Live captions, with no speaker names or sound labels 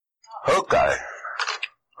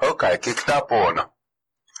Okay, kikta pona.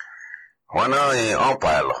 Wana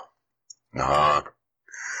ampalo.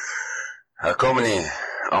 Komeni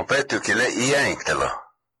ampetu kile ienktelo.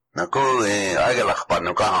 Naku agelach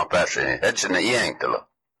panu kahan pääsi, etsene ienktelo.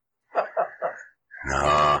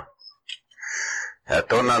 Ja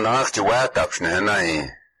tonna nahti wäätapsne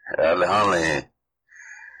henai, alle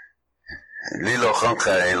lilo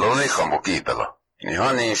kanka ei lolihamu kiipelo. Niin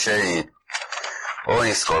hani sei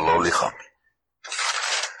oisko lolihami.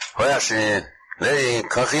 Hoiasi lei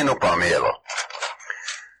kahinopa mielo.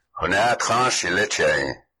 On äät hansi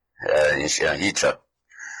letsei insia hitsa.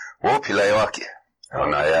 Wopila joaki.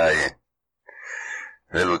 On jäi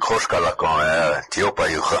lelu koskalla kon tiopa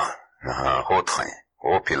juha. Hotrai.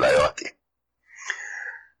 Wopila joaki.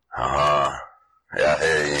 Ja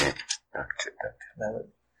hei.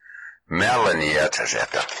 Melanie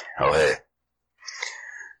jätsäsetaki. Hei.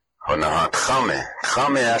 On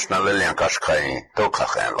tchame äsnä lelian kaskai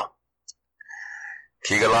tokhahenlo.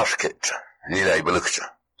 Kiga lasketsa, niitä ei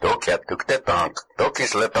pylksä. Toki tuktetaan, toki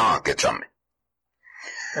sletaan ketsamme.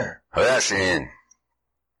 Hoiasiin.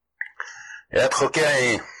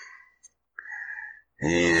 Jätkokei.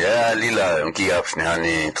 Ja lilla on kiapsni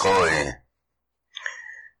hani troi.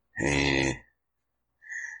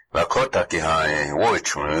 La kotakin hai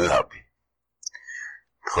voitsun yhäpi.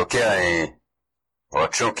 Kokei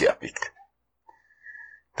otsunkia pitkä.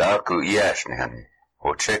 Taku iäsni hani.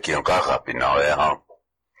 Otseki on kahapina oehan.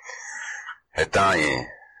 Hetai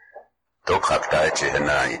tokhakta etsi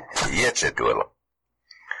henai ietse tuolla.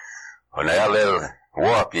 On jalel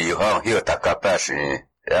vuopi juha hiotaka pääsi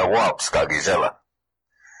ja vuopskagi sela.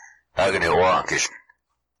 Agni vuonkis.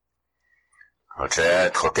 Otse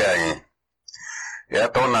et kokei. Ja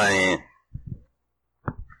tonai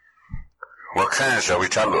wakhansa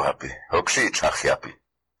vichalu hapi. Oksi chakhyapi.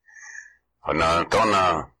 On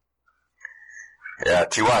tona ja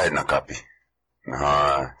tiwahe kapi.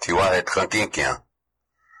 Tiwahe trankinkian.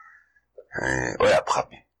 Oya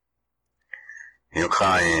prapi.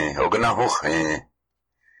 Yukai ogna hoch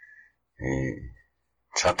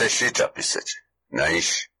chateshi chapisech.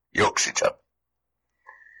 Naish yokshi chap.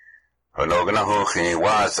 Ogna hoch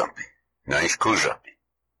wazampi. Naish kujapi.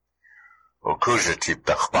 O kuja tip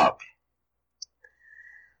takhpapi.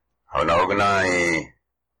 Ogna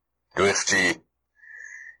duichti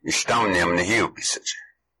istamniam nehiu pisech.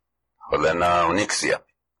 Olena uniksia.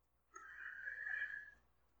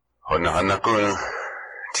 Ona hanakun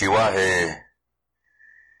tiwahe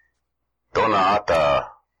dona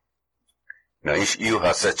ata na ish iu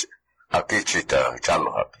hasech akichita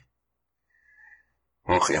chalo hapi.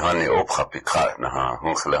 Hunchi hani ophapi kha na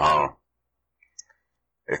hunchi lehan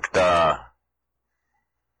ekta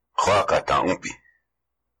khwakata umpi.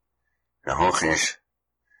 Na hunchi ish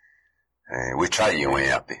wichayi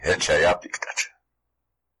yapi, hecha yapi ktacha.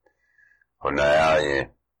 Ona ya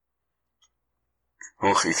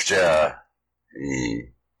hunchikcha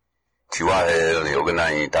tiwahe li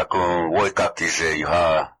ognai takun woikakije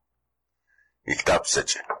yuha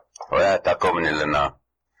iktapseche. Oya takomnilena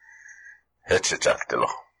heche chaktelo.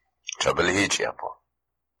 Chabelihichi apo.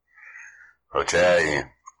 Ochai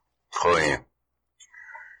khoi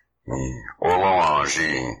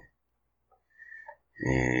olanji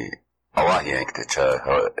awahi enktecha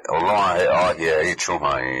olanji ahi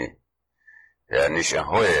ichumai ja nishan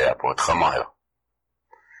hoye apo tchamayo.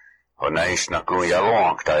 Ona ish nakun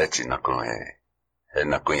yalong ta echi nakun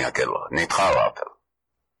nakun yakelo. Ni tchawa apel.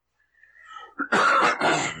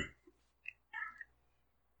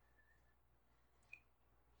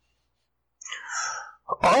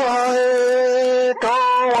 Ahe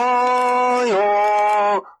tawayo,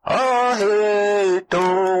 ahe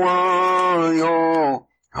tawayo,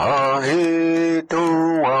 ahe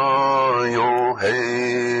tawayo, hey.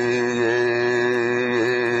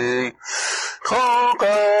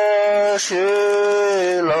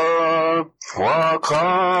 Shila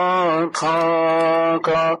wakataka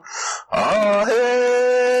ahe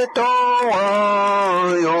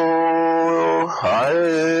tawayo hae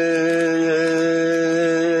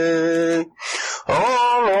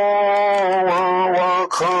olowa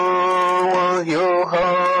wakawa yoha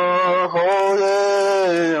hoye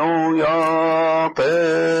oya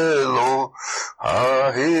pelo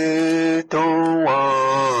ahe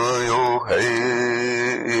tawayo hae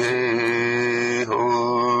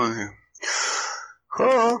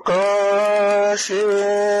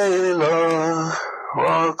Shila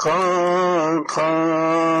wakataka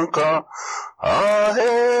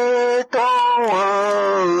ahe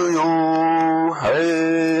tawayo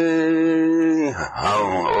hey.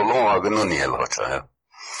 Olon agnoni elocha.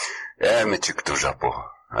 Michik tu japo.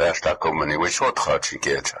 Esta komani wishot khachi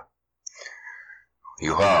kecha.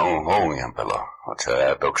 Juha on hongen pela. Att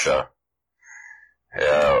jag också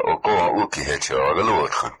och gå uki hecho och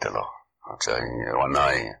låt khantelo. Att jag var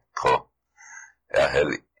nej tro. Jag hel.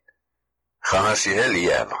 Kanske hel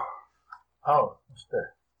jävla. Ja, just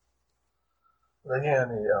det. Det är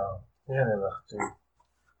ni lagt i.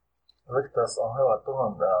 Riktas om hur att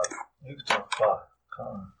de där ytan kvar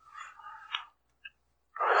kan.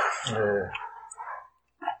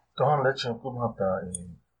 De lätt som kommer där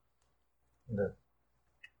i det.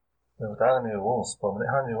 Det där ni vons på men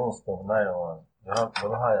han ni vons på nej och jag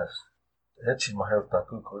har jag ett man helt att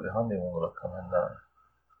kuku han ni vons kan hända.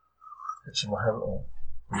 Ett man helt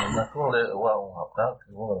men när kolle wow har där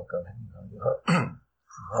vons kan hända.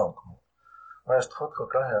 Ja. Mas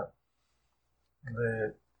trot kan här.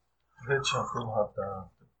 Det som kommer där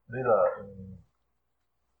lilla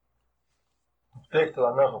tekto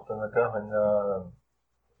another på den där en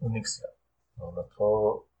unixia. Och det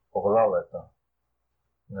tror oglala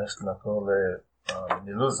nästan kolle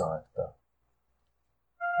ni luzan där.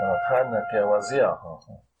 Khana ke wazia ha.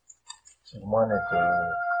 Sigmane ke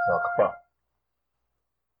wakpa.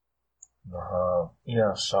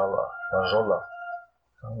 Ia shala, vajola.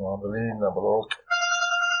 Kan abelina blok.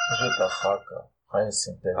 Jeta khaka,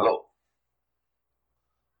 hainsin te. Hello.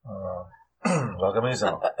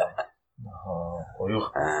 Vagamisa. Oyuh.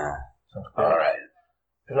 All right.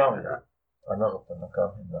 Piramida. Another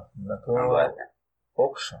nakamina. Nako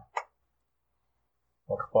oksha.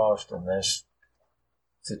 Wakpa što neš.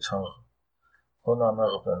 Cičan. Ona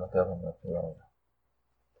another nakamina piramida.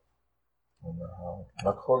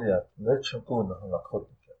 Nakholja, lećem kuna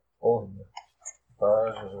nakhodnika. Ohne.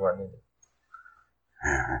 Baje zvani.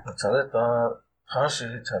 Цалета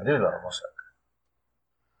хаши чалила машак.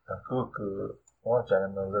 Такук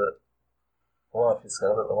вачанал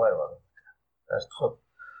офисер давайва. Аж хот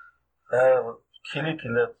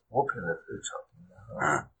киликилет вопилет чат.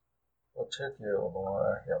 Очеки оно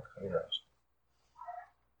я хилаш.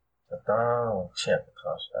 Тата чек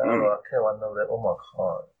хаш. Кеванал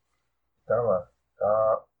омахан. Тама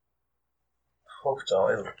та хокча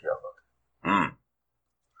элкия.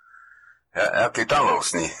 Jag kan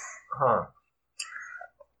låsni. Ha.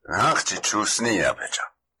 Hakti chusni ja becha.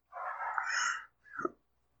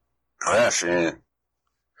 Rashi.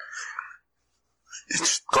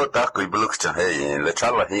 Ko tako I blukcha hej, le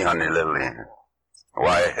chala hi hani leli.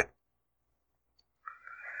 Why?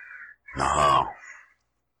 No.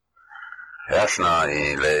 Jasna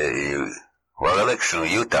I le election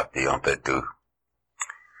utapi on petu.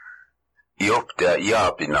 I opta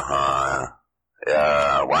iapi naha.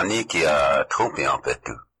 Ja waniki ja trupi on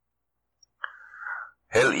petu.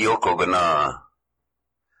 Hel ioko gana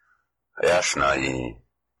jasna I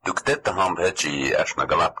duktetta ham hechi jasna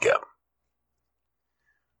galapkia.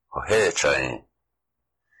 Och hecha I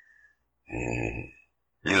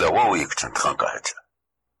lilla wawik chan tranka hecha.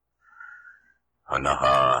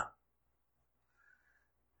 Anaha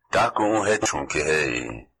taku hechun ki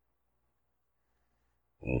hei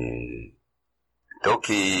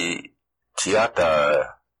toki Tiata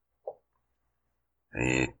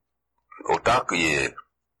otaku je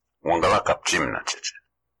wangala kapchimna cheche.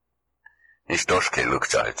 Ishtoshke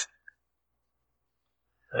lukchait.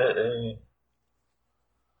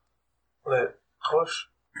 Le khosh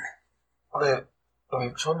le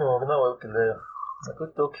choni wagna wakile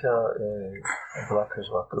nakuto kya blackers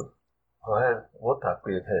waku. Hohe otaku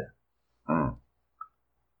je he.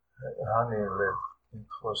 Hani le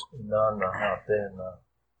khosh inana ha tena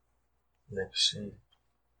Lexi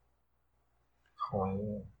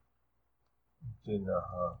Coin Dina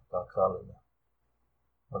Bakalina.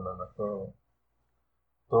 Mananato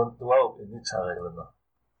don't dwell in each other.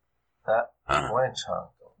 That one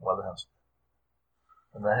chunk of one hands.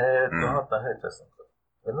 And I had not the head as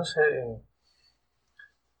when I say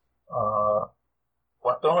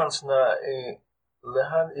what don't na a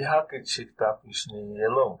lehan ihaki chick tap is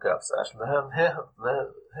yellow caps as lehan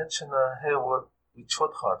hetchina hair would I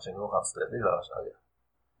chod kharching ho hafte lila ashaya.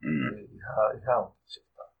 Ja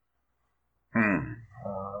chikta.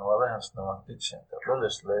 Wala hasna ma kitchen.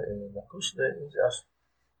 Belesle na kusle is as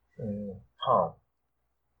pan.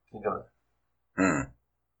 Kigale.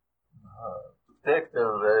 Tek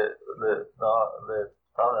le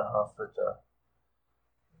tale hafte ja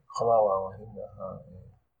khalawa wa hinda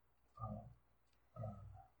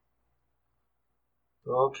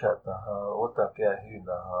to khata ota kya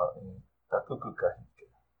hinda Takuku kahike.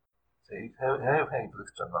 See, hey,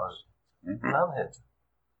 Brixanaj. None hit.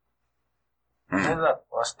 That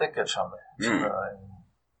was take it on it.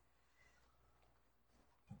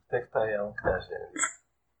 Take the young class.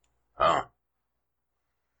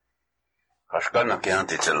 Ashkana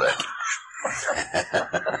Chianti Chile.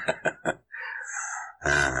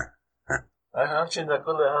 همچین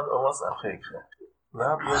نکل هن اوماس افریقا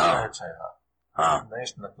لاب یه چای ها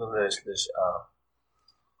نیست نکلش لش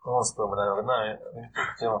اونست به من نه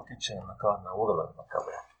تیم کیچن نکار نورلا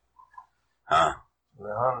نکابه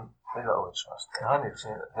لهان پیدا اوش ماست هانی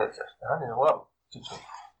چین هچه هانی واب چیچو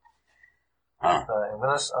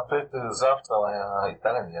منش افریق زافت و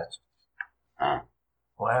ایتالن یاچ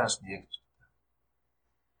و هست دیگه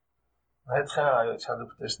het gaan je zou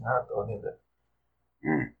het dus net ook niet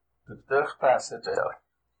de terugpassen te jou.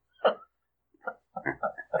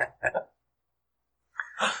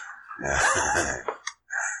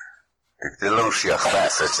 Ik de loos je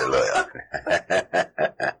passen te jou.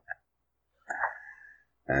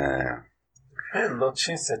 Lot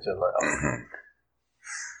zien ze te jou.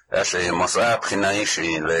 Als je massaap genaamd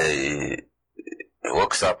in de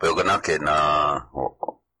workshop ook nog een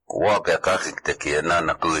wapen krijgt te kiezen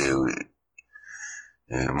na koe.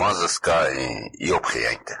 Mazska i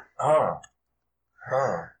opgeënte.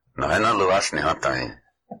 No hena luas ni hatain.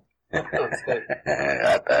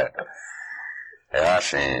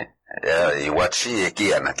 Asi i wachi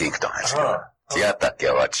ekia na kingto. Tiata ke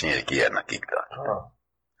wachi ekia na kingto.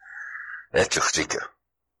 Etchuk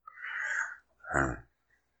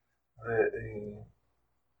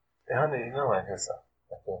hani ino hesa.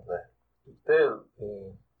 Tel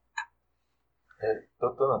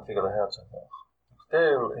toto na tigla hacha.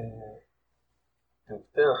 Tel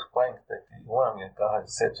pijn dat die warm je kan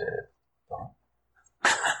zetten.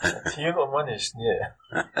 Hier op man is niet.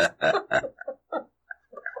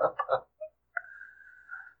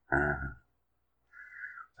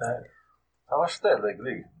 Dat was stel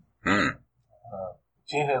ik.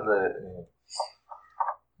 Tien hele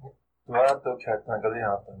waar ook het naar geleden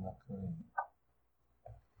had.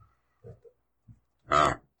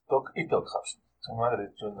 Toch iets ook gaf. Toen maar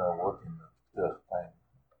het toen wordt in de pijn.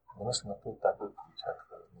 Ons na tu tak chat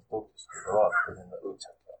no to skoro in na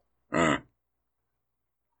chat.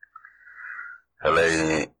 Hele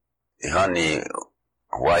ihani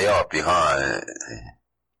waya piha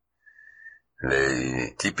le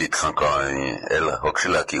tipik khanka el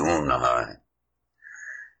hoxila ki una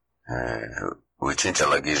we chincha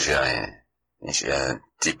la gija is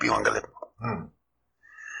tipi wangale.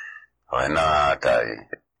 Ana tai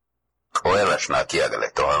koela snaki agale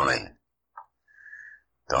to hane.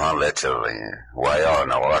 Dan letterlijk, why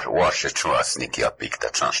na wash it to sneaky up pick the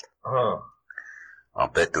chance. On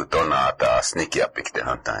petu tona ta sneaky up pick the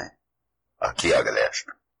hantai. Aki agalesh.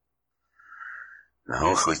 Na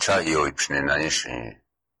ho khwicha yo ipshne na ishi.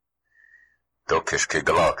 Tokesh ke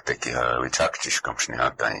galakte ki ha wichaktish kamshne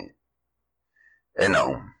hantai.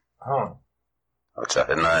 Enaum. Ocha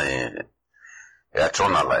ena ya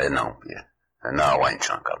chona la enaum pia. Na wain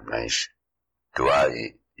chankam na ishi.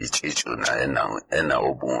 Tuai ich una ena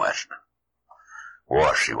obun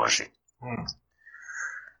washi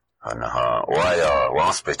ana ha waya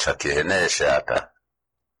wanspe chake hene shata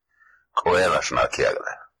koela shnaki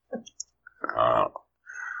agla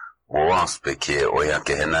wanspe ke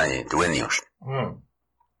oyanke henai duenius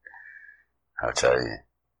achai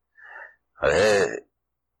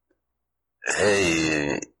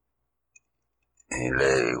hey le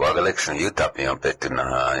wagalection utapi on petuna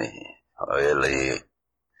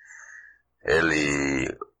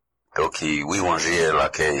ele toki wiwanjie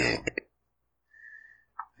lake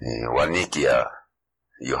wanikia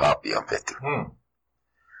yohapi en petu.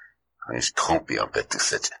 Is trompi en petu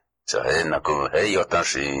sete. Sa hena ko hey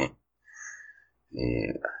yotanshi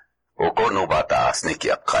okono bata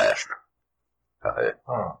sniki apkash.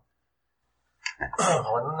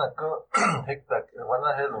 Wana ko hektak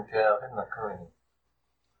wana helu ke hena ko.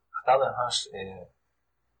 Tala hash de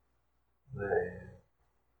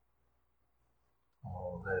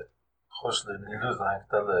خوش de نیروز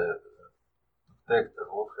هنگتال دکتر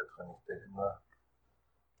وقت خنیک دیگه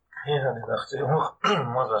هی هنی داشتی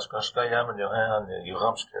مازش کنشکای همین یا هنی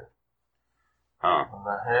یوغامش کرد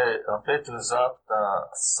نه هی آمپیتو زاب تا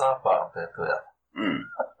سافا آمپیتو یا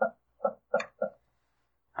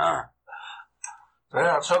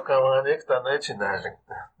نه چوکا من یک تا نیچی نجنگ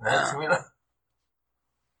نه میلا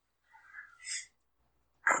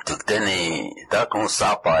Tukteni takun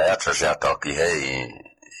sapa ya chashata ki hey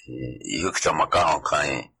yukcha makahon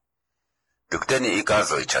kai tukteni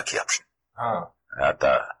ikazo ichaki apshin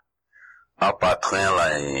ata apa tkhela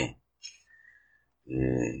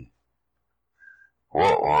wo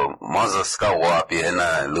maza ska wa pi hena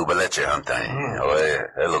lubaleche hantai oe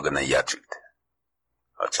elogana yachit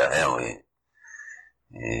acha hewi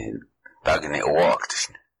tagni walked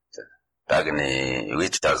tagni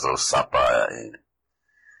which tazo sapa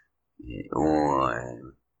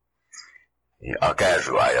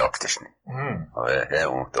Akazu ajaktishni. He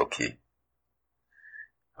on toki.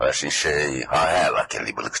 Vasin se haela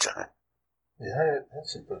kelli bulkchane. Ja,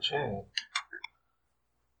 c'est pas cher.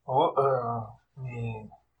 Ni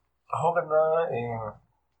hogana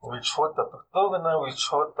vi chota togana vi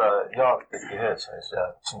chota jag det här så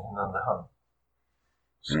jag tinande han.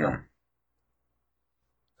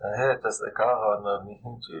 Det här det kara när ni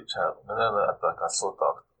hinter chat men att det kan så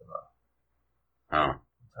tag.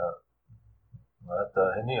 Det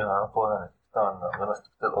är ni har på den stan men det är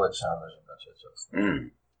det och challenge det just.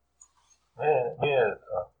 Men det är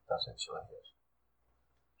så här.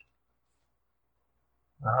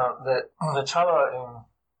 Det chala in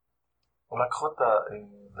la kota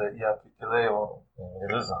in the yapikileo in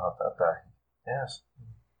Elizabeth at that. Yes.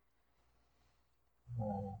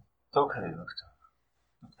 Tokali looked.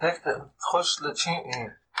 Take the khosh le chin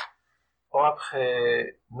in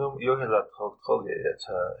après num yohela troge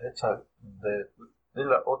eta the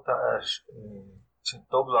lila ota ash chin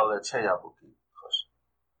dobla le cheyabuki khosh.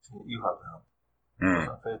 You have him.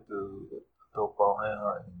 So fait to pa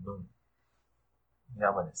in num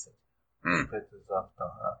Yamanis. Peter Zapta,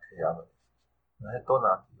 Yamanis. I don't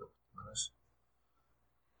know you.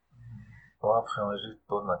 Après, on dit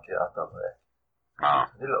ton qui a atteint.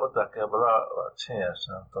 Il a autant que bla, tiens,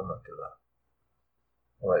 sans ton qui là.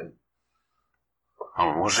 Oui.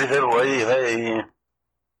 On dirait, oui,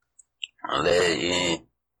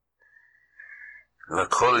 la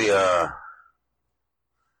colia,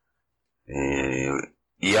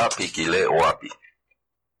 yapi qui l'est wapi.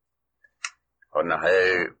 Ona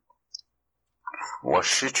he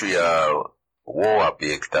washichu ya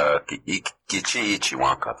wapi ekta kichi ichi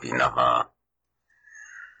wakapi na ha.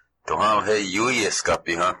 Toha he US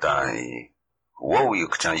kapi hanta wo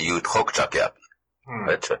yukchan yu trokcha kapi.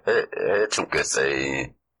 He chunke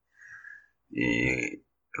se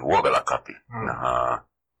wogala kapi na ha.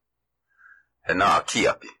 He na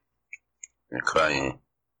akiapi. Kai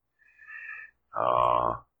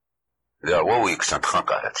ya wo yukchan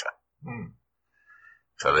tranka hecha.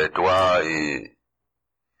 Ça va toi et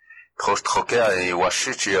troquer et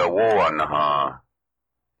washichi a wo na ha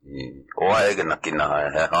o egna kina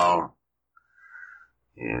ha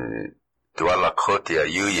tu ala koti a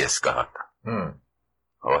US ka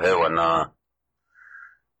o he wana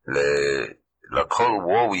le la kol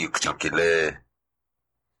wo you kile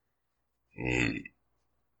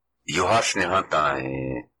yuhashni hanta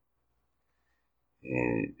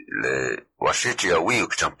le washichi a wi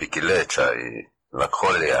pikile cha la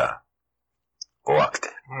colia oakte.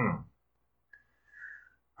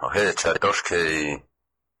 O he cha doshke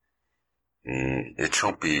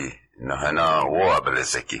chumpi na hana wo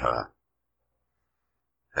abelezeki ha.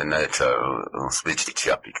 Hena cha speech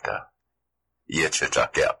chiapikta. Yeche cha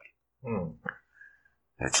keapi.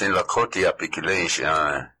 Chin la cotia pikile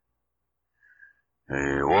isha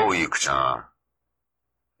wo yukcha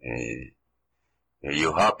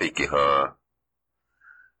yuhapi ki ha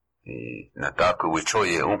nataku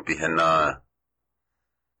wichoye umpi hena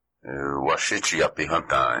washichi yapi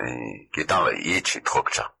hanta kitan la ichi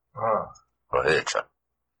trokcha. Ohecha.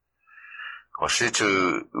 Washichi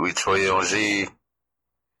wichoye onji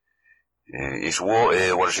iswo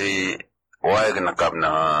waji waegna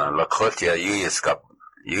kabna la khotia US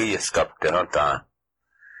kap te hanta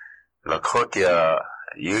la khotia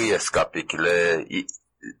US kap ikile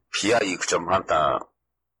pia yukcham hanta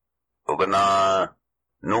ogana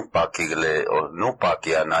nupa kigele o nupa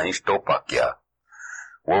kia na istopa kia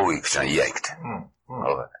wo yukchan yekt.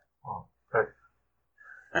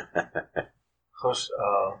 Khos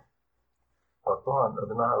patohan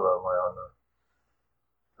ogana la mayana.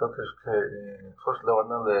 Tokish ke khos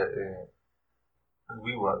lawana le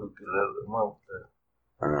wiwa ukile ma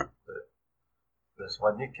le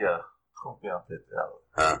smanikia khumpia petal.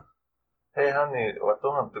 Hey honey,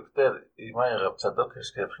 watohan tukter imayra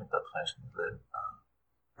psadokish ke printa tranchen le.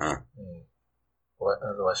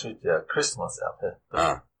 واشيت يا كريسماس أبدا.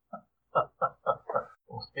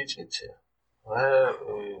 وسبيتش إتشي. وها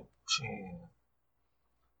شيء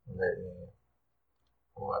لا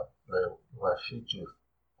واشيت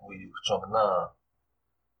ويجمعنا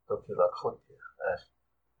توكي لا خوتي.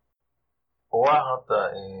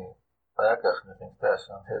 وهذا أياك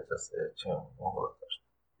نفهمتاش عن هذا الشيء مغلطش.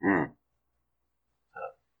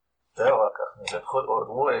 ده واقع نقول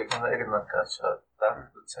هو إجنا كاش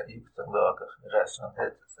ده تسعيب تنلاقة رأسا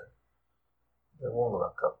هذا ده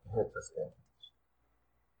مغلق هذا الشيء.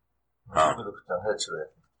 نقول لك هذا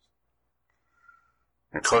الشيء.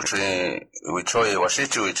 نقولش ويتشوي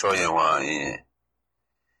وشيتشي ويتشوي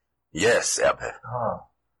yes أبه.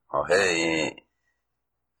 هاي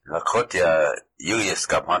لا كوتيا US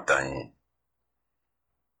كابانتا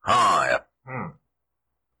ja.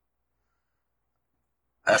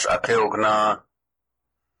 Äs ake ogna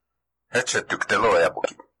hetsetyktelo ja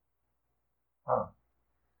buki.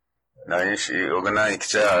 Naish ogna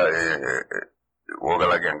ikcha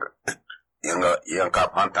ogala yang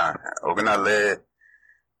kapanta ogna le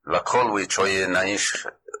la kolwi choye naish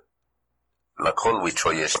la kolwi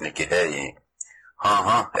choye sniki hei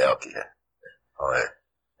he aki he oe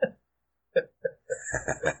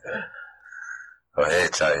oe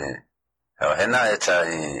chai oe na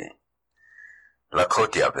chai la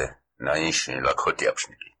kotiabe naish la kotiab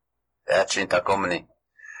sniki achin takomni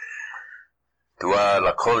tua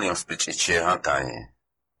la kolium spichiche hantai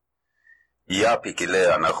iapi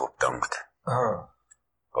kile anachoptankt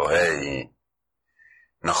oe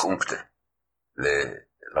nachunkte le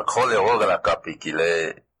la kole ogala kapi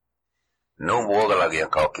kile no ogala gen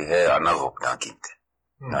kauki he anachoptankinte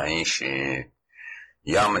naish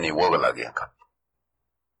yamni ogala gen kapi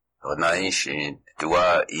naish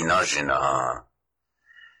tua inajina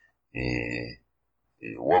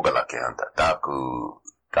ogala ke anta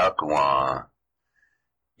taku wa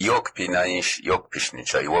yokpi naish yokpishni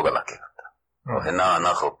cha ogala ke anta hena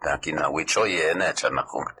anachoptankina wichoye ne cha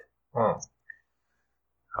nachunkte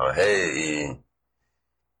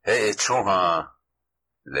hey chuha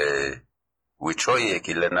le wichoye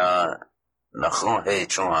kilena nachon hey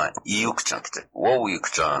chuha iukchankte wo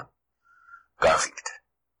iukchan gachikte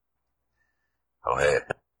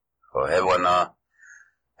wana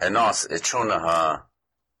henas echuna ha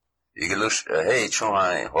iglus hey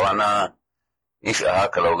chuha wana ish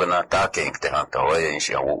akalogana takenkte hanta hoye ish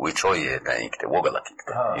wichoye tankte wogalakte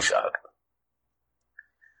ish akal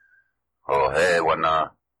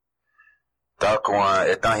wana takwa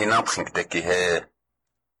etan hinapchinkte ki he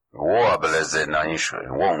wo abeleze na ish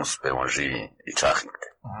wons peonji ichachinkte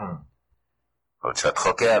chat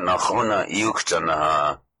khoke na khuna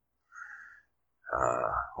iukchana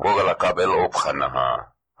wogala kabel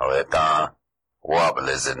opkhana etan wo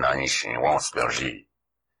abeleze na ish wons peonji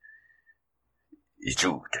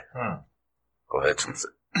ichukte kohetsumse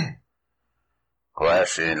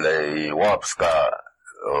koashi le wapska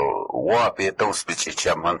wapi eton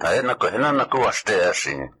spichicham hanta hena na kuashte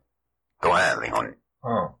ashi tohali honi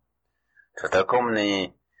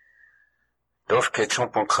tatakomni doshke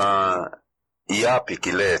chumpon khan iapi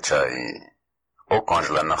kile chai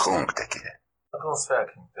okanjla na khungte ki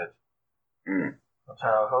atmosfärkinkte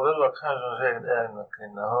hodella kanjon regen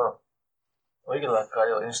äänäkin oikealla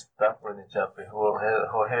jo instapulini chapi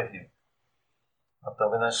ho hehi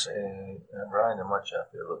mutta venas Brian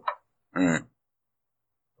Machapi ollut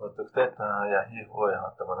mutta tätä ja hi voi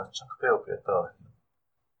hatta mana chakpeuke to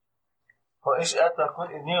ho is ata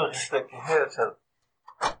kun niuristaki hersel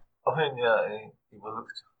ohenia I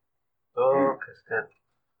belukt to kastet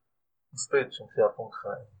spetsum ja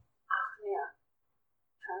punkhai Achnia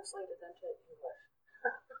translated into English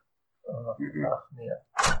achnia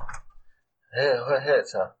he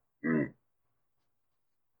cha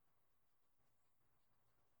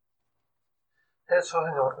he so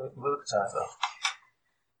heno belukt cha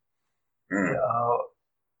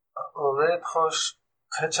Olet hoş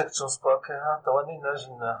kaçakçız bakıya tavani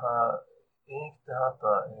najna ha ilk daha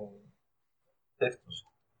da tektus.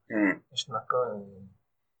 İşte nakal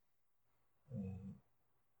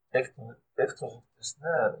tektus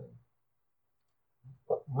ne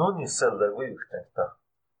nuni selle viktekta.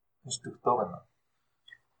 İşte togana.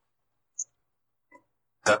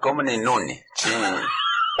 Takomni nuni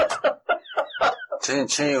chin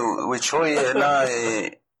wichoye na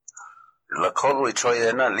la kolwi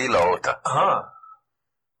choye na lila ota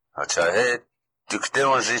acha he tukte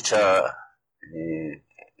onji cha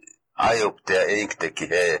ayop te inkte ki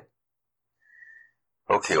he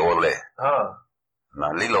okay ole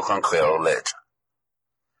na lilo kankre ole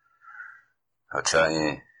acha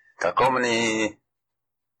takomni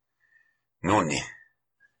nuni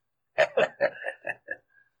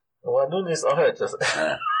Wa nuni is ahechas.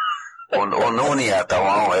 on nuni ata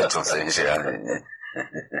wa hecho se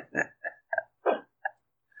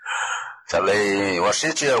Chale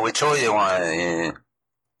washichi wichoye wa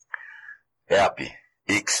happy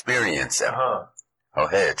experience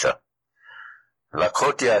hecha la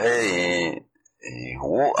kotia he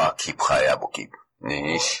wo akipra ya bukib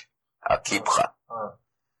nish akipra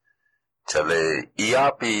chale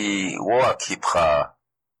iapi wo akipra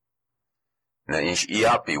nish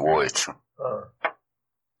iapi wo echu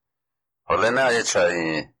olena echa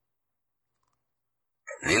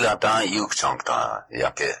lila ta yuk changta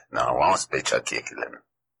yake na wans pecha kekilen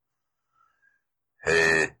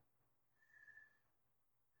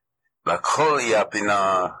la kol yapina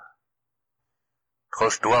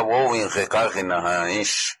خوش دوا ووين غيقاغنا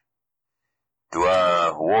هايش دوا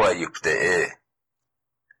هو يبتئ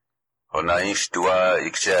هنايش دوا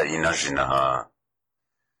يكجا ينجنها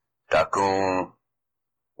تكون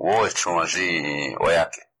وچونجي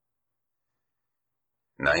وياكي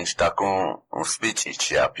نايش تكون سبيتشي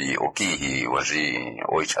تشابي اوكيه وجي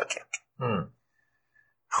ويشاكي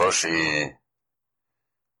خوشي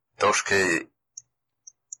توشكي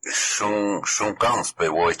شون كانس بي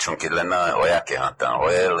ويچونكي لنا وياكي هانتا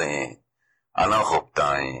ويلي انا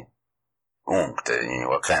خوبتاي اونكتي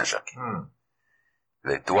وكانجاكي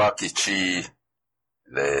le tuaki chi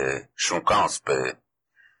le shunkans pe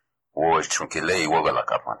wo chunkile woga la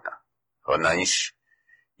kapanta onaish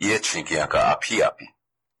ye chinki aka api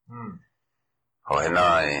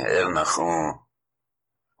honai elna khun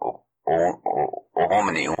o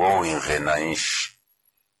homini wo in renaish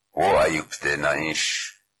wo ayupte naish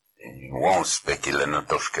wo spekile na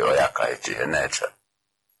toshke oyaka echi enecha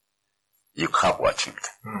yukap watching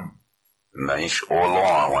naish olo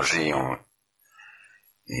wajiun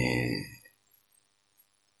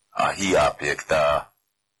ahia pekta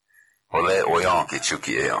ole oyan ki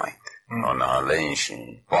chuki eoin ona leinshi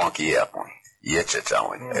banki yapon yeche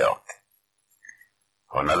chawen eot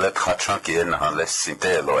ona let khachan ki en han les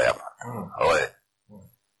sinte loya oe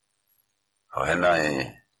ona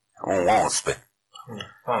un wonspe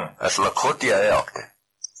as la khotia eot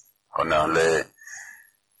ona le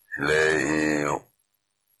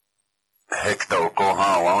hekta okoha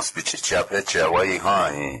wans bichicha pecha wai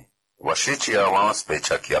hai washichia wans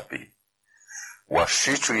pecha kiapi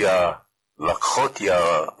washichuya lakhotia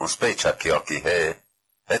uns pecha kiaki he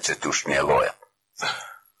eche tushni loya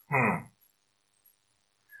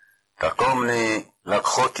takomni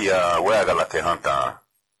lakhotia wega la tehanta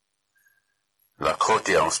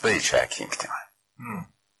lakhotia uns pecha kinkta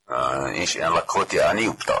ish en lakhotia ani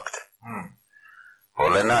uptakt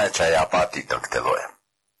olena echa yapati takte loya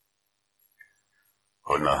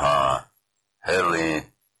onaha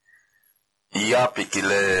heli iapi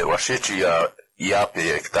kile washichia iapi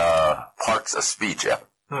ekta parts of speech ya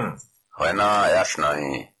hena yashna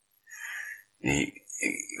i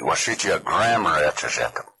washichia grammar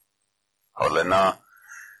etcheta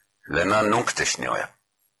lena nunktishniya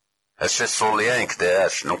eshe solienk de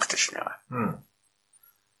ash nunktishniya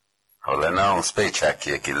lena un speech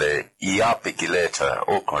aki kile iapi kile ta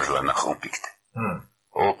o konjla na khumpikte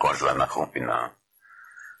o konjla na khumpina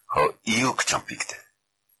ho iuk champikte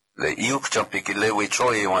le iuk champiki le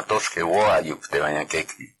wichoi wantoshke wo iuk te yan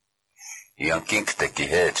keki yan kinkte ki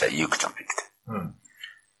he cha iuk champikte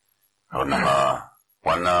ona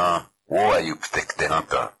wana wo iuk te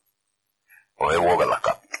hanta o he wo la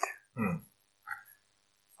kapikte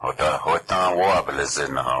hota wo abeleze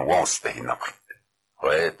na wo spehi na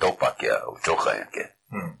o he topak ya uchoka yake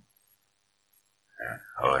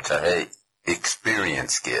o cha he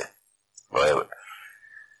experience ke o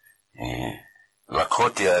la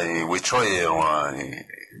khotia wichoye wa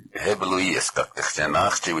hebluies kakte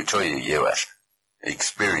nachti wichoye yewash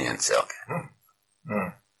experience elke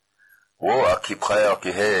wo akipraya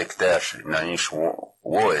ki he ektash naish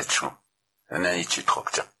wo echu na ichi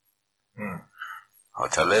trokcha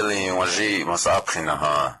hotaleli waji masaprina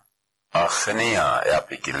ha akhnia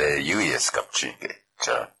yapikile US kapchike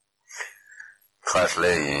cha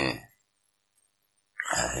khashle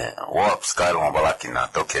wop skylon balakina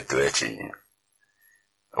toketu echi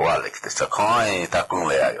Walek, te sa koi takun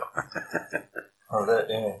le ayo.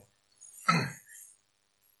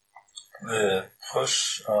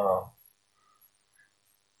 Push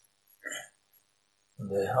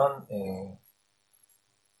the han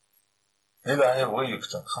maybe I have way you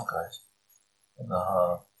can conquer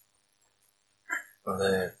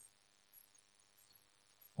the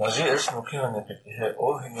Maji is looking on the here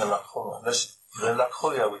all him la khoma the la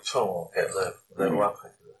khoya we told the work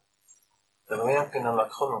the يمكن أن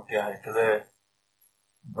أدخل فيها كذا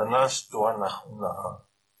بناس توانا إنها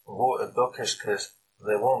هو الدوكش كيس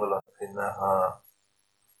ذي وانغلا إنها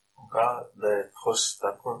قا لتخص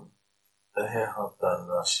تكون هي حتى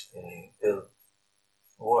الناس ال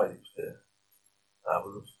وايد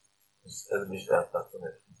أقول المجال تكون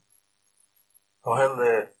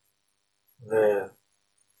وهل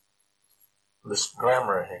the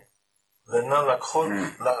grammar هي لأن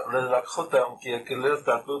لكخوت أمكي كلير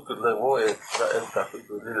تقول كله هو تقول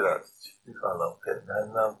كلير تفعله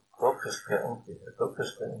لأن توكس كأمكي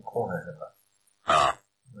توكس كأمكونه هنا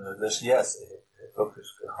بس ياس توكس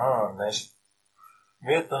كها ناس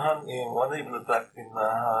ميتهان وانا يبلغ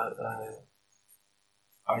إنها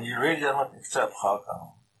are you ready to accept how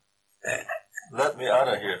let me out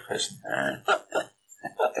of here Krishna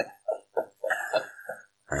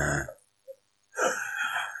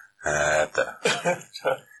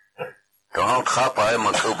don't hapa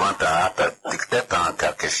ema kubanta ata tikteta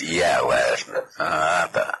kakesh iya wasna.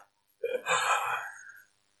 Ata.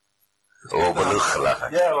 O balukhla.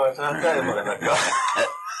 Yeah, maar ze gaan kijken maar in elkaar.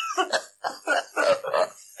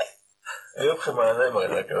 Je hebt geen maar alleen maar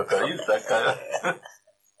in elkaar. Je hebt elkaar.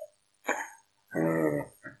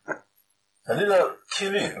 En die dat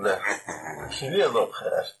kili loopt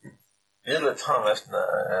gerecht. Hele time is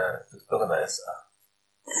na toch na isa.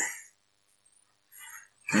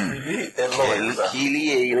 Kili loopt.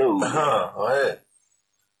 Kili elo. Ha, ouais.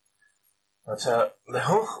 Acha, le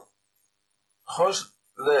hoch. Hoş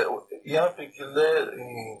le yapık le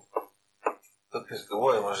Dokis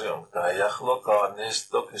gewoi was jong, da jachloka nis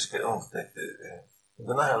dokis ke ontdekt.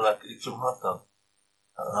 Daarna heb ik iets gehad dan.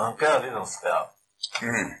 Dan kan je dan spel.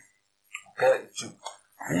 Kijk,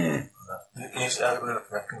 dit is eigenlijk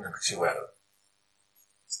naar kunnen zien wel.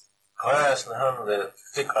 Hij is naar handen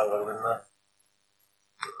tik alweer na.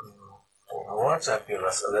 WhatsApp je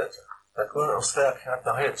las dat. Dat kon ons sterk gaat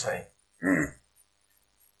nog heel zijn.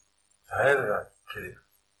 Hij kiri.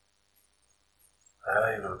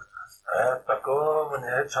 Hij doet. Tako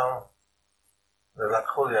meneer Chang, de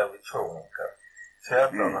lakholia bichong ka.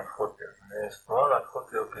 Theater lakholia, ne small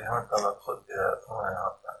lakholia ke hanta lakholia, oe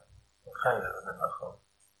hanta. Khayr ne lakhon.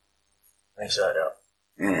 Inshallah.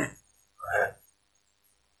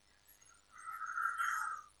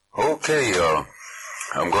 Okay,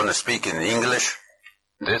 I'm going to speak in English.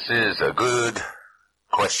 This is a good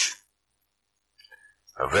question.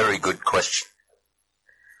 A very good question.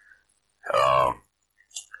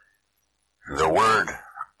 The word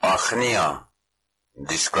achnia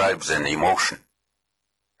describes an emotion,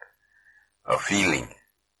 a feeling,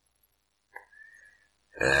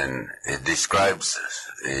 and it describes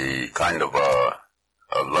a kind of a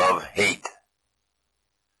love-hate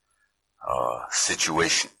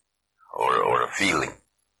situation or a feeling.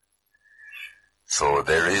 So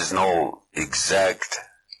there is no exact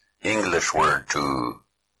English word to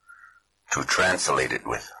translate it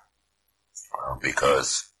with,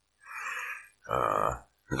 because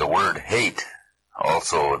the word hate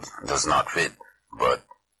also does not fit, but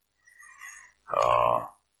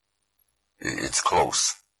it's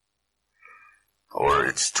close, or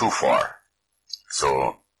it's too far.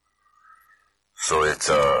 So it's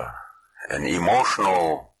an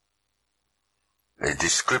emotional, a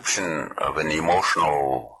description of an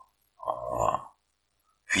emotional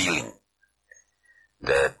feeling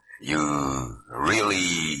that you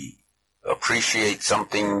really appreciate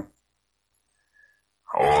something,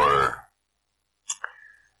 or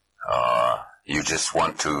you just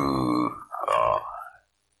want to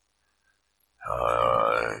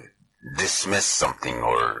dismiss something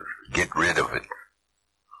or get rid of it.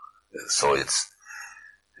 So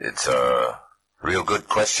it's a real good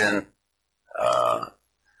question.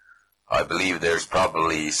 I believe there's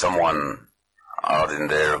probably someone out in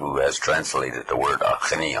there who has translated the word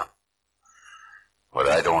achnia, but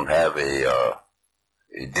I don't have a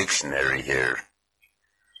dictionary here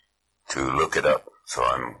to look it up. So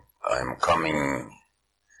I'm coming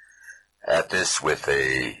at this with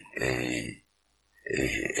a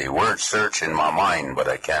word search in my mind, but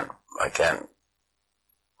I can't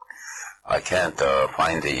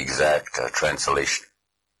find the exact translation.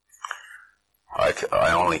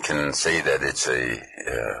 I only can say that it's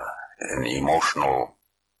an emotional,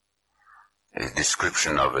 a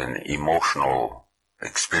description of an emotional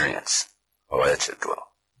experience. Oh, that's it. Well.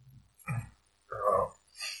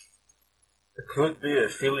 It could be a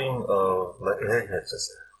feeling of like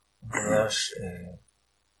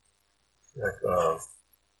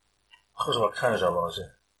خود wat kan je al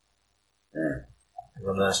zeggen.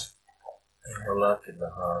 Daarnaast laat je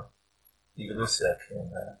dan die gelukkig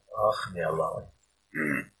in achnia laten.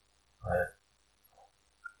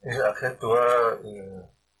 Is eigenlijk door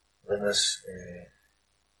daarnaast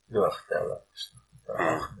doorstellen.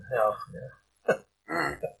 Achnia.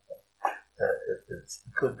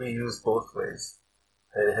 It could be used both ways.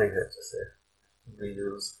 It could be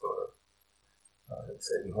used for let's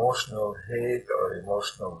say emotional hate or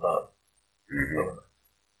emotional love.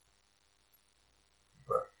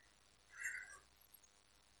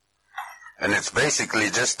 And it's basically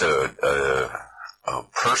just a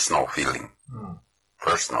personal feeling.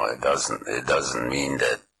 Personal. It doesn't mean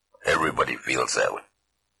that everybody feels that way,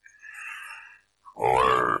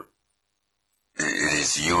 or it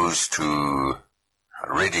is used to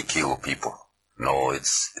ridicule people. No,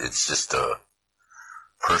 it's just a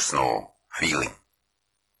personal feeling.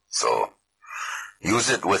 So use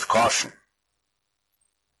it with caution.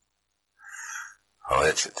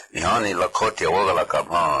 Ihani lakotia wogala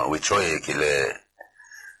kabha wichoye kile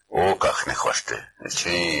o kakhne khoshte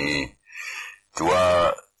chi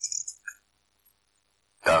tua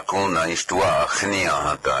ta kuna is tua khnia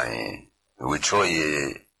hatai wichoi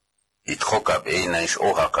itrokab e na is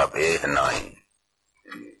ohakab e nai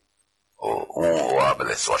o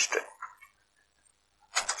abele soste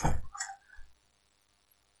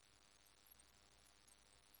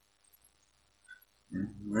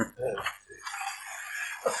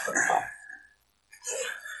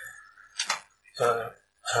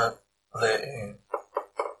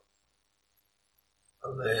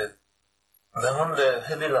لهم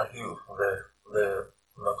هلي لاهيو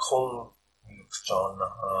لكل يكجان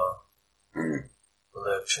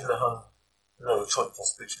لكن لهم لو تشوت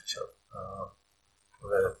تسبيتش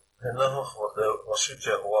لهم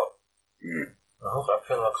وشجع و لهم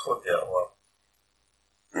أكل لكل يا و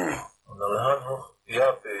لهم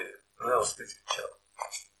يابي لو سبيتش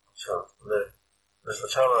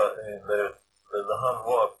لشجع لهم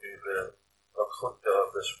وابي لكل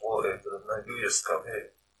يا بشبوه لنجيس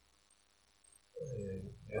كمه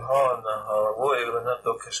يهانا وإغلنا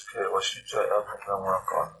دوكشك وشيجا أبنى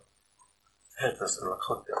مراكان هيتس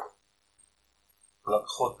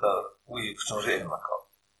لكخوتا ويكتنرين مكان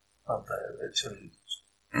أنت يتشلي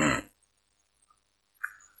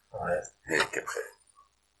هيك بخير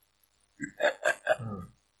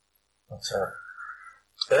أنت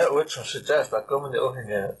ويتشن شجاش لكمني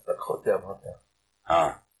أهنية لكخوتا أبنى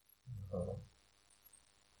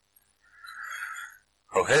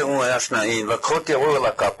Okay, jasna i lakotja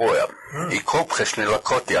vojela kapoja. I kopchešni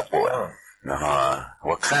lakotja poja.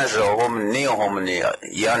 Wakanja homni homni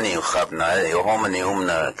yani ukhabna homni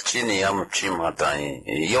umna kchini yam chimata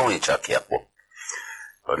yoni chakyapo.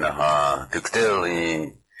 Ona diktel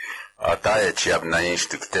i ataya chiab naish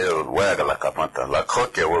diktel wagala kapata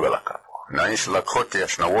lakotja wagala kapo. Naish lakotja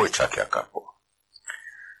shna woi chakya kapo.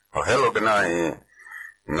 Hello gna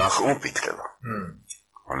nach umpitkela.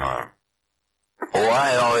 Ona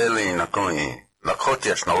o ele na coi la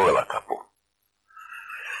cotia snola capo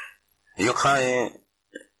io kai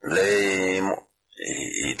le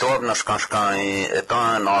I torna scanscai e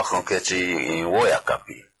tan achon che ci in voia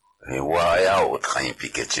capi e voia o train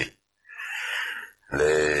piqueci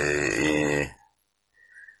le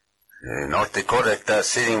North Dakota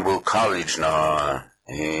Sitting Bull College na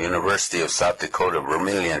University of South Dakota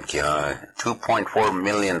Vermilion ki $2.4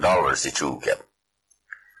 million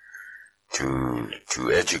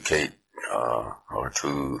to educate or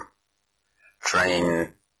to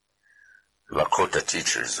train Lakota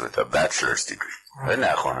teachers with a bachelor's degree. What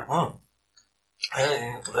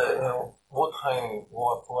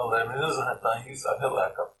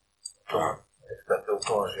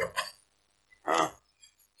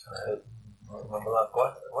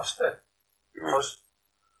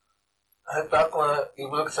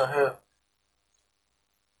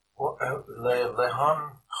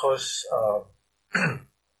لهان خوش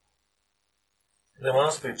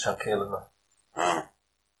لمنس بيتشاكيلنا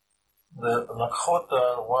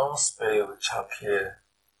لخوتا وانس بيتشاكي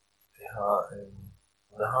فيها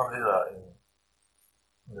لهان للا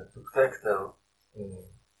لتكتكتل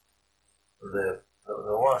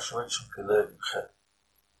لواش ويتشن كلاب بخير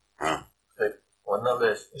وانا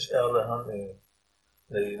ليش لهان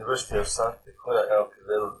لليونيفرسيتي اوف ساوث داكوتا او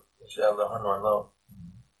كلاب لهان وانا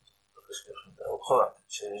وخلع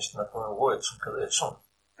شيء نكون ويت شو كذا شو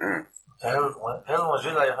هل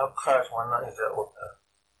مجيلا يهاب خارج وانا إذا قلت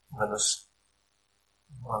منس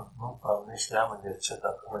ما نيش يعمل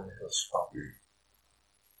يتشتى من الشفاء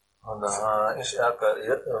أنا إيش أكا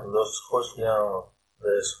لوس خوش يا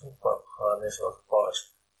ليش خوبا خانيش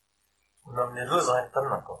وخباش نم نلوز عن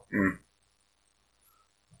تنكو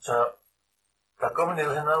تا تكمن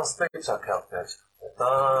الهنا سبيتشا كابتاج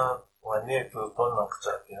تا ونيتو تونك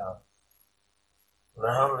تاكيها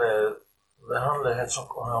لهم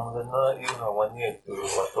لهجوك هم لنا يوها ونيت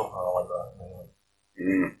وطوها ولا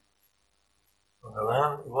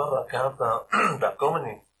لهم يورا كانت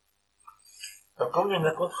تقومني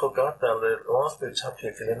نكون خلقات للوانس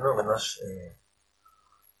بيتشابي كلنا مناش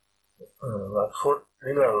لكخوت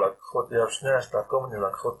ليلا لكخوت يابشناش تقومني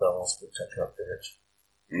لكخوت وانس بيتشابي أبتهج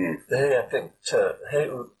هي يمكن هي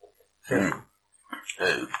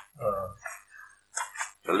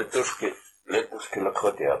Lettuski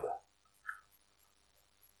lakhotiada.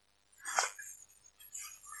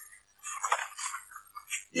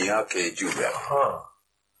 Yake juba.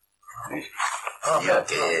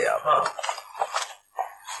 Yake ya.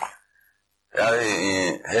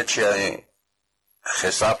 Hechia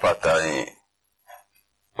khesapata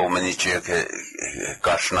omeniche ke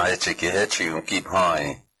kashna heche ke hechi unkip hai.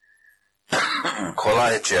 Kola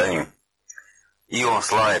hechia ion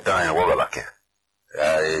slide ta wogalake.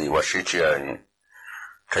 Washichia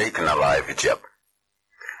Taken alive hijab.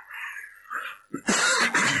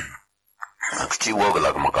 Kchi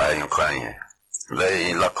wogalak makayin kanye.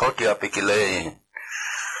 Lei lakoti apiki lei.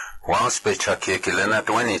 Once pe chakie kilena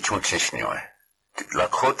 20 chunchishniwe.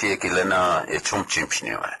 Lakoti kilena e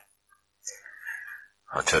chumchimpshniwe.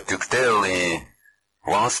 Acha tukteli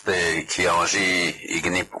once pe kianji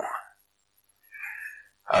ignipu.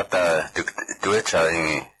 Ata tuecha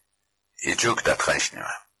ijuk da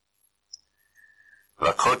trenchniwe.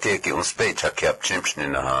 Lakoti ki unspe chakie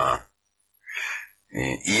chimpshnina.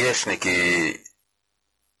 Ieshniki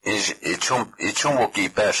ichumwoki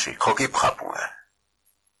pershi koki prapu.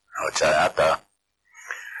 Acha ata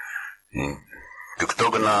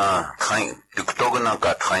duktogna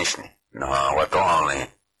ka trenchni. Na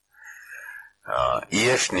watohali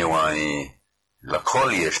ieshni wai la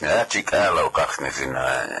kol ieshni achik ala ukachni zina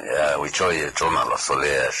ya wichoye chona la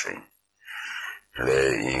soleashi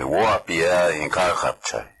le wapia in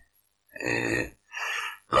karchapcha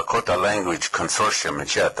Lakota Language Consortium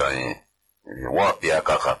chata wapia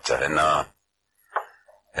karchapcha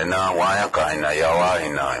hena wayaka hena yawa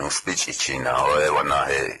hena speech ichina oe wana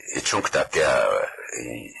he ichunkta kya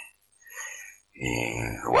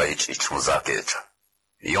Waich ichmuzakecha.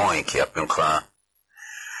 Yon ki apinka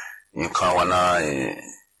wana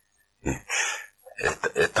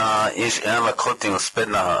eta ish en la koti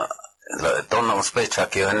uspena la donna uspecha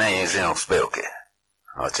ki hene ish en uspeoke.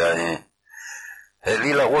 Acha he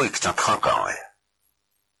lila woik chan kanka we.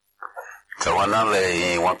 Tawana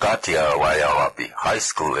le wakati ya waya wapi high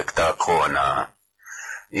school ekta ko na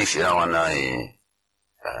ish wana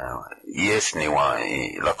Yeshni wa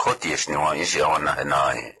lakoti yeshni wa ishi awana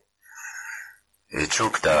henai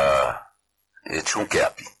chunke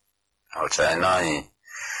api acha henai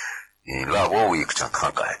la wo wik chan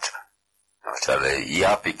kanka hecha acha le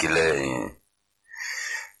yapi kile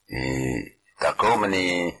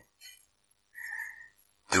takomani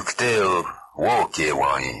duktel wo kie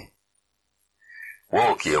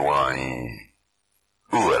wai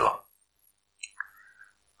uela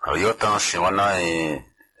yotan shiwanai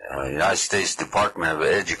United States Department of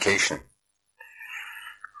Education.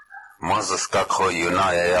 Moses kakho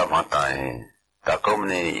yunaya ya matai.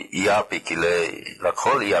 Takomni iapi kile,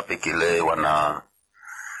 lakhol iapi kile wana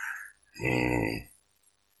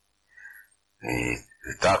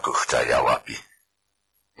takukhta ya wapi.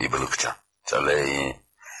 Ibulukcha. Chale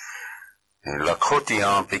lakhoti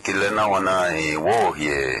iapi kile na wana wo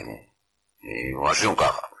ye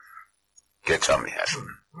wajunka. Kechami hasu.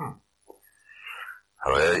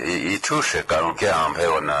 Itushe karonke ampe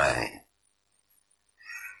wana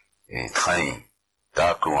train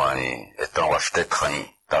taku wani etan washte train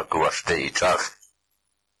taku washte ichak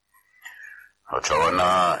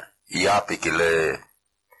ochawana iapi kile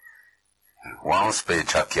once pe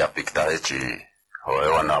chak iapi ktaechi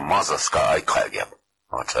wana mazaska aikhagyap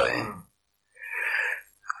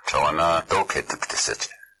ochawana toke tukteseche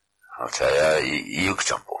ochaya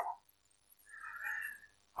iukchampo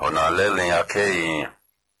Ona lele yake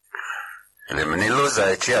le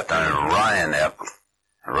mniluza echiatan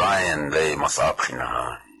Ryan le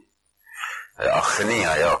masapkhina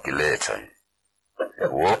akhniya yake le chay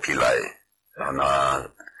woki lai ona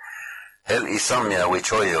hel isamya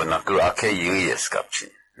wichoyo na ku ake yuyes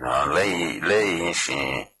kapchi na le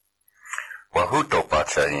inshi wahuto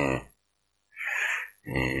pacha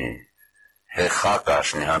he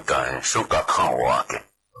khakash ni hata suka khan wake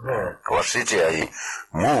Wasije ai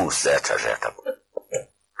mu seta jeta.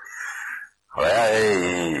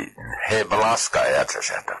 He Balaska eta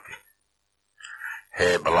jeta.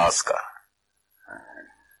 He Balaska.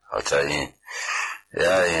 Ocha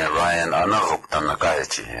ya Ryan anagupta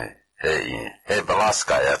nakachi. He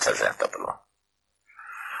Balaska eta jeta blo.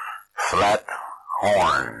 Flat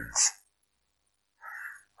horns.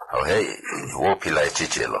 Oh hey, wopila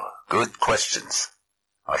chichelo. Good questions.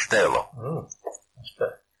 Astelo.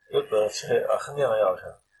 Good, achnia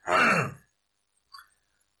yausha.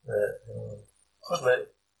 Khosle,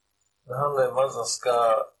 nahamle mazaska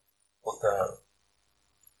ota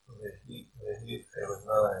vehi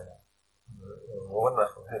evna wana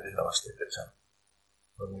hedi lavaste pecha.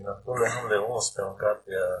 Mina tole hamle ospe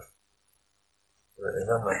onkatia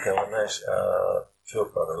enana kawanash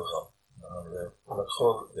fiorpa dalha. Nahamle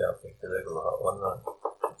nakhol ya pekelegla wana.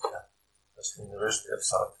 That's the University of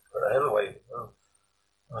South. But anyway,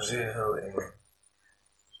 Azihel in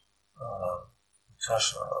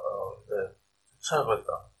Chashna, the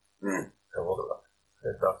Chavata,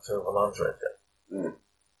 the Dr. Valandra.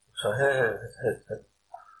 So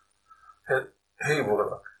he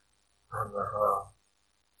Wugala. And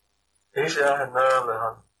Asia had now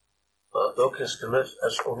the Dokeskelet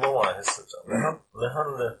as Oloa hesita.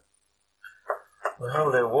 Lehan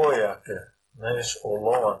le woyake, neis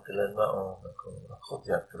Oloa kele na on na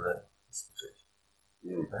kotiakele.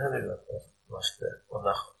 Heli laste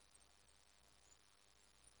onach.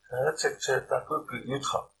 Hetsekse takuku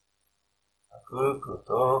yutha. Takuku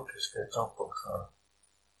dokeske jampoksa.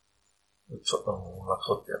 Utsoton la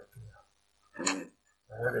kotiakele.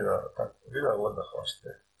 Heli la wanda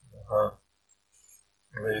laste.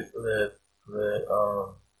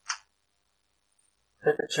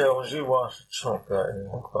 Hetche ojiwa chonka in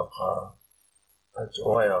papa. At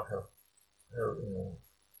oya hel.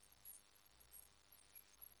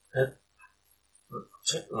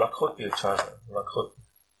 Lakoti chaza, lakoti.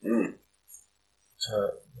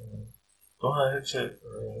 Doha hetche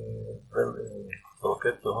vel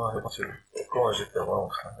loket doha hetche konje te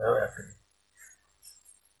wanka.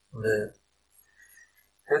 Le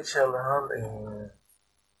hetche lehan in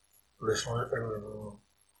le son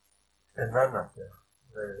enana.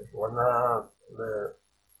 Le wana le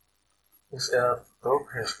is dok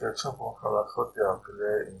heske chompo lakoti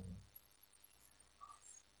akle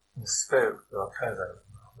in spel da kaza.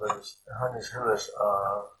 Han is helles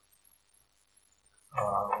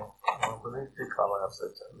politik ala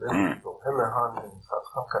aseta. Le hele han in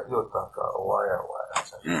hanka yotaka waya.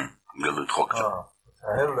 Galut khokja.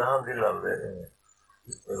 Hele han dilla le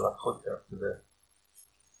la khotja le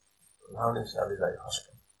han is alila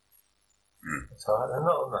yhaska. Sa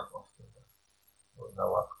ana ona na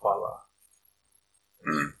wa kwala.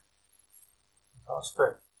 Aspe.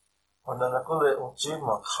 Ona na kule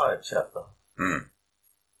unjima khai chata.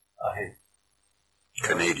 Ahi.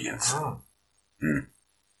 Canadians.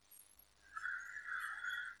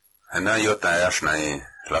 Hena yota yashna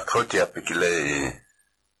la kotia pikile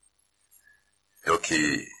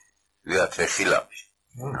yoki lia techilapi.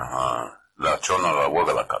 La chona la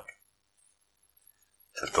wagalakap.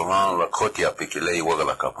 Tetoman la kotia pikile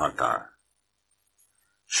wagalakap hanta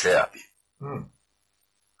sheapi.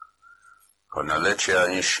 Kona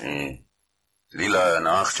lechia ish lila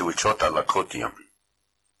na achti wichota la kotia.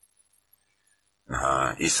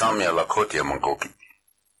 Isamia la kotia mongoki.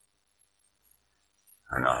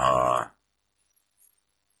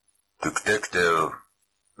 Tuktekter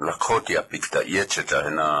la kotia pikta yecheta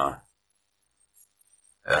hena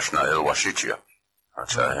ashna el washichia.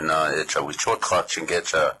 Acha hena echa wichotcha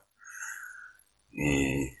chingecha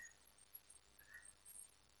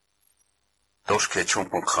toshke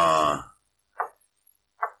chumpunka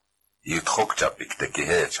yutrokcha pikta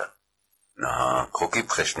kihecha. Koki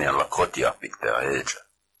preshnia la kotia pikta hecha.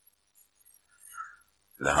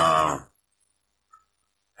 Leha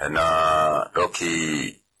hena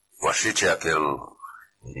doki washichia kel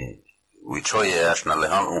wichoye ashna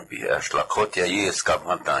lehan umpi ash la kotia yes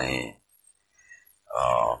kapanta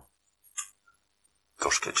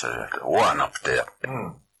toshke wanapte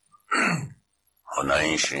ona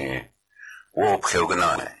ishi wo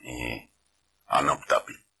pcheognane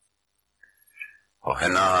anoptapi o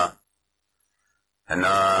hena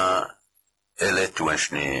ele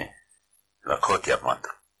tuenshni la kotia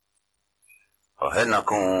mata o hena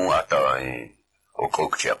kun ata o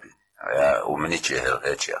kokchapi ya o meniche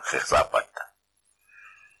hechia khsapata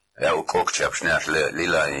ya o kokchap shnash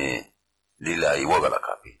lila i wogala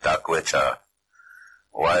kapi takwecha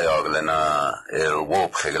waya oglena el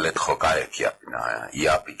wop kheglet khokaya kiapina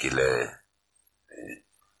yapi kile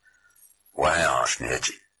waya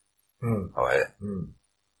shnechi oe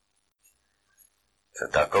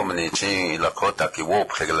takomni chi la kota ki wop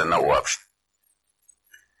kheglena wapsh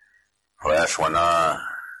waya shwana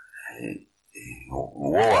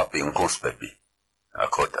woapi unkospepi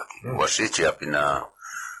akota ki washichi apina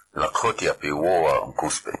la koti api woa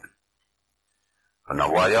unkospepi na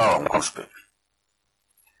waya unkospepi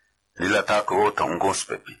lila tako ota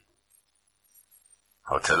unkospepi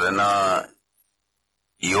hotelena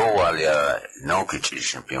iowa lia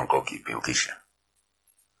naukichi pionkoki piokisha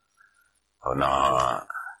ona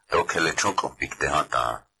tokele chunko pikte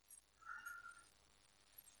hata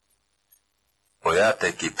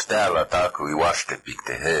oyate ki ptala tako iwashte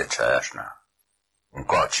pikte he chayashna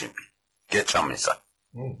unkachimpi kechamisa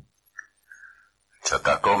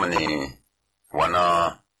chatakomni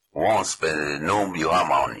wana wonspe nombi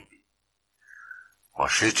hamaoni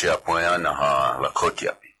washichi apoyana ha la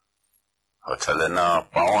kotiapi hotelena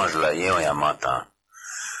paonj la ya mata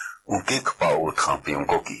unkik pa utrampi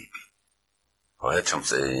unkoki hoecham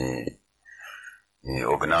se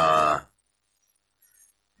ogna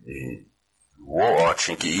wo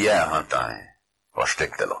achinki ya hanta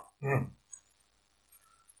wastektelo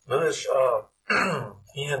Village,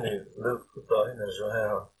 hier niet, leuk goed daar in zo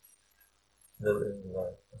her.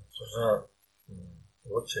 så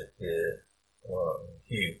oče je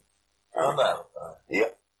hiu. Ana. Ja.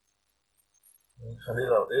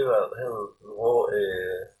 Kanila hel wo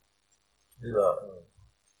lila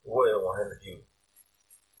wo hel hiu.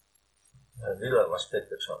 Lila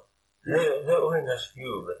aspecte så. Det ohingas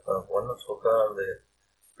hiu le wana toka le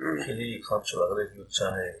kili kanchula le hiu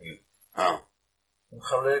chahe hiu.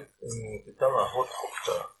 Khalek kitama hot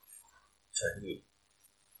hokta chahiu.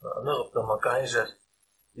 Ana opta makaisa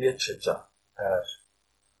yechecha as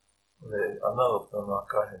le ana opta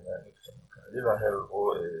makahina iktamaka. Lila hel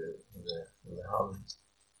wo le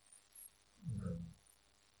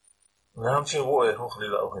ham chin wo hok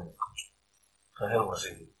lila ohin. Ka hel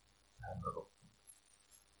wasi.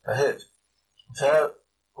 Ahead. Ta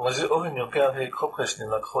wasi ohin yo ka he kopres ni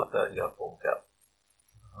la khota ya ponka.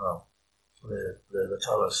 Le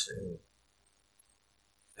talas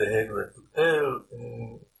de hegle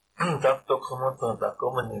takto komata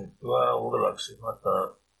takomani tua ugalaksi mata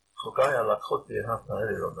khokaya la khoti hata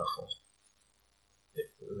helo na khos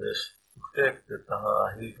les tek de taha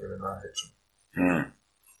higre na hechu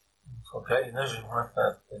khokaya naji mata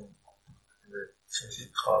le sisi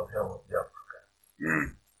khal helo ya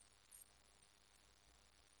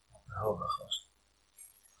helo na khos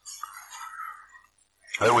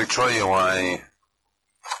I will try you why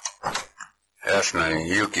Ashna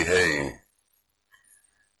Yuki Hey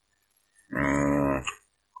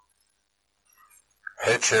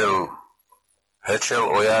Hechel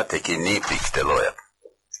Oyateki Nipik Teloya.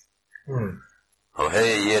 O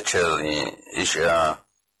hey Yechel Isha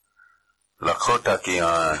Lakota ki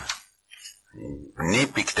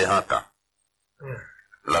Nipik Tehata.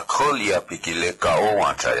 Lakol Yapiki le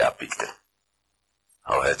Kaowancha Yapikte.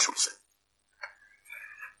 O Hechelse.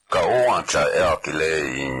 Kaowancha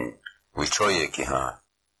Elkile Wichoye ki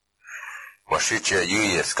Washiche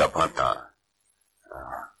Yuyes Kapanta.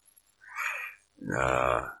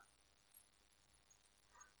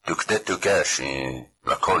 Tukte tukashi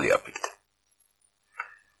la kolia pikte.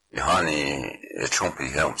 Ihani chumpi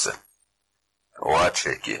helmse.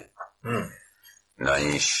 Oache ki. Na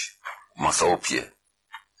ish masopie.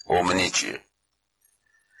 Omenichie.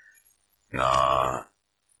 Na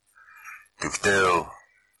tuktel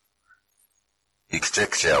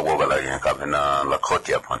ikchekche awogala kapena la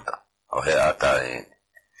kotia panta. Ohe ata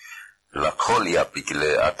la kolia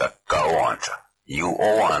pikile ata kaoancha. You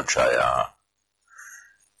oancha ya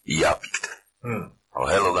yapikte. O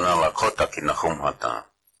helo gana la kota ki na hata.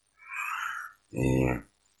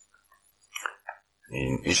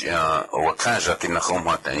 Ish ya wakanja ki na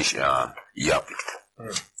hata ish ya yapikte.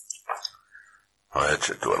 O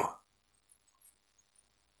heche tuelo.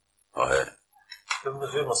 O he. Toen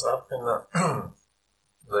was afgena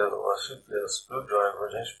de was het de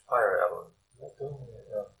screwdriver is fire Allen. Dat doen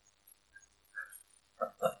ja.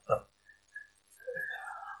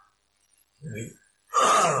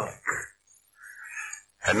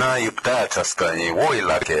 Hena yupta chaska ni woi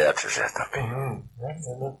la ke ya cheta.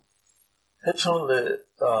 Het zo'n de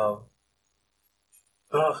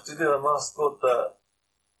toch die mascota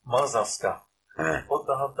mazaska.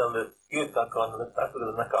 Otta hadden de uta kan de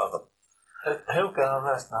tackle na kaga. Heel kan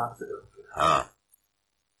nästan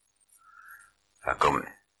Här kommer ni.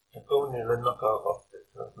 Jag kommer ner och knockar av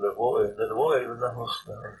det var ju den här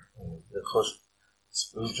det kost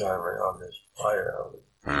screwdriver on this fire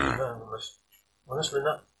honestly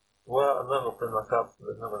not well another thing like up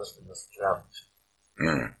the number is in this jam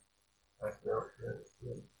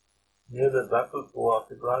near the back of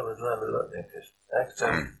the driver driver like this extra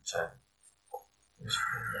time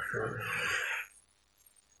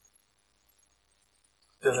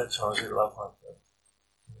det är chans i lapan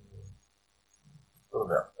då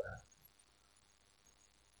där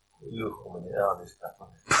ju kommer ni är det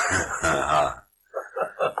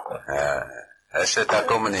Ese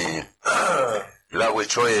kommer ni. La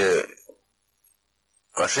wichoye.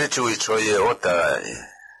 Washichu wichoye ota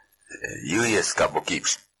yuyes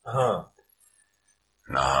kabokips.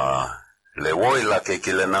 Na le woi la ke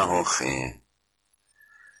kile na hochi.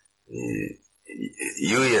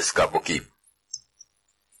 Yuyes kabokip.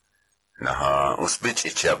 Na usbich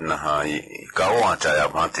ichab na kawa cha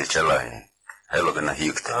abante chala helo gana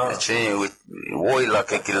hikta. Che woi la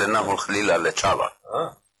ke kile na hochi lila le chala.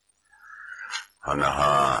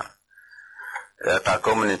 Na eta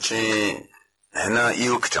komnichi hena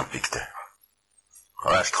iuk champikte.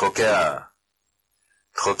 Rast khokea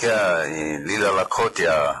lila la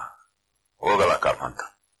khotia ogala kapanta.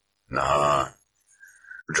 Na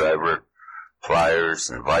driver pliers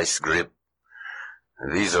and vice grip.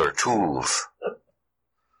 These are tools.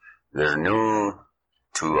 They're new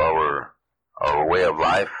to our way of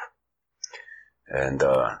life. And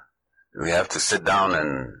we have to sit down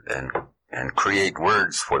and create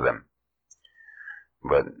words for them.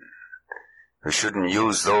 But we shouldn't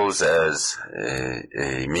use those as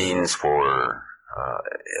a means for,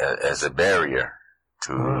 as a barrier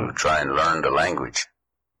to try and learn the language.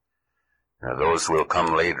 Now, those will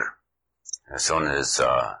come later, as soon as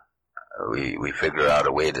we figure out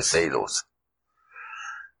a way to say those.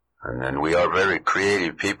 And then we are very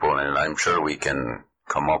creative people, and I'm sure we can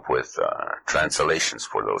come up with translations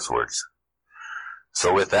for those words.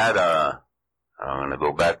 So with that, I'm going to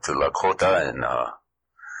go back to Lakota and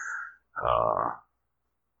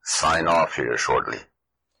sign off here shortly.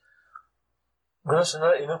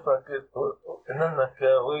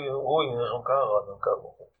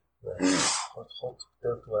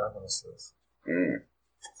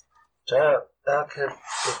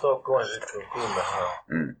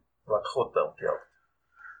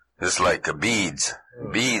 It's like beads.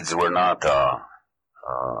 Beads were not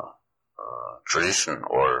tradition,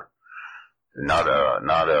 or not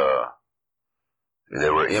a. They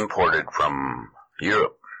were imported from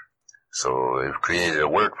Europe, so they've created a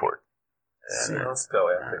word for it.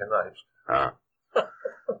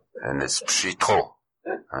 And it's pshito.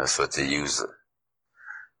 That's what they use.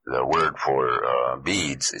 The word for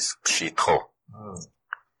beads is pshito.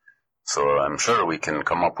 So I'm sure we can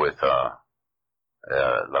come up with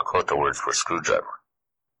Lakota words for screwdriver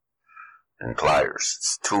and pliers.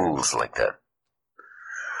 It's tools like that.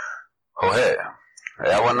 Hohe,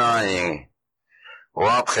 yawana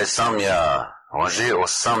wa presamya onje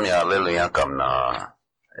osamya lelu yankam na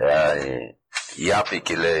yapi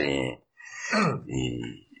kile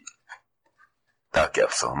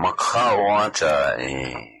takyapso makha wancha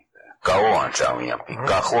kawancha yapi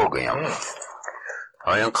kahoga yapi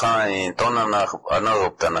ayan kai tona na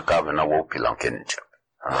anopta na kabina wopilan kencha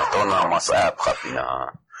tona mas app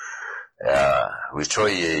kapina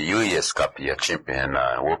wichoye US kapia chimpen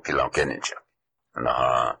wopilan kencha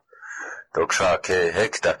na Doksha ke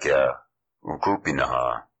hekta kya unkupi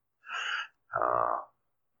na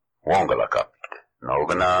wongala kapite. Na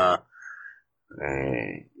ogana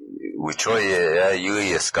wichoye ya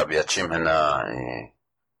US kapia chimhena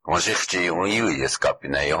wanshikchi US kapi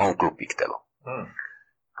na yohon kupi kitelo.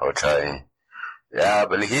 Hochai ya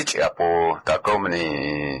belihich apo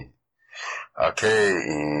takomni ake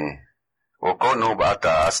okono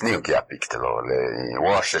bata asniu kya pikitelo le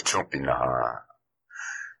washe chumpi na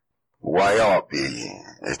Wayapi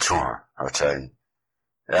chua, okay.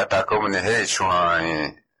 Yata komune he chua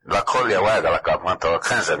la kolia waga la kapanta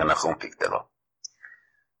kanza gana kumpik delo.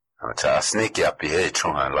 Acha sniki api he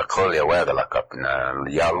chua la kolia waga la kapina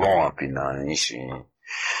yalon pina ishi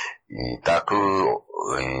taku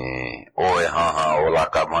oe ha o la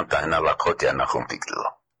kapanta na la kotia na kumpik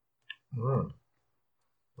delo.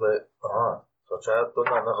 So cha to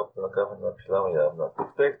na kapna kapna pilawa ya na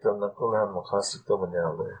tuktek na kulan mo khasi to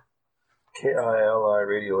manyale.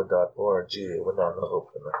 KILIRadio.org wadana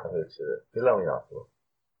open na kavete pilaw yapo.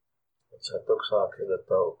 Cha toksa kila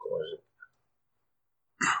tao konje.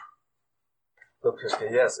 Toksa ke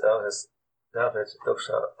yes, el has davet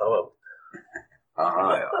toksa awal.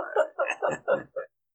 Aha.